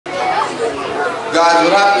Guys,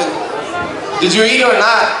 what happened? Did you eat or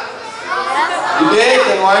not? You did?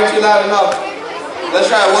 Then why aren't you loud enough?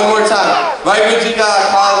 Let's try it one more time. Vaheguru Ji ka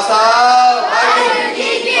Khalsa, Vaheguru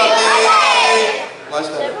Ji ki Fateh.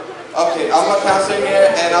 Much better. Okay, I'm a counselor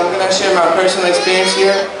here, and I'm going to share my personal experience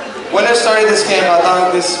here. When I started this camp, I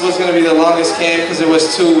thought this was going to be the longest camp because it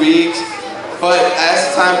was 2 weeks. But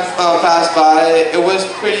as time passed by, it was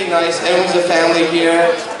pretty nice. Everyone's a family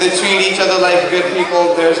here. They treat each other like good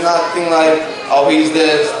people. There's nothing like, oh, he's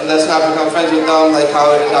this, let's not become friends with them, like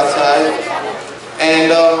how it is outside.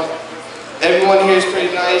 And everyone here is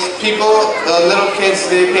pretty nice. People, little kids,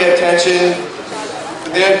 they pay attention.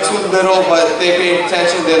 They're too little, but they pay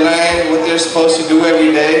attention. They learn what they're supposed to do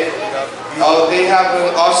every day. They have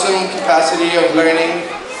an awesome capacity of learning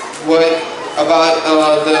about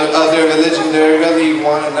the other religion they really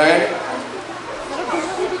want to learn.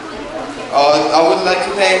 I would like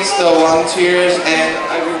to thank the volunteers and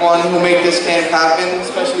everyone who made this camp happen,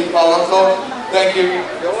 especially Paul Uncle. Thank you.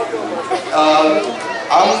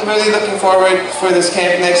 I'm really looking forward for this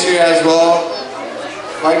camp next year as well.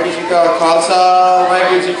 Vaheguru Ji ka Khalsa,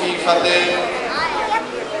 Vaheguru Ji ki Fateh.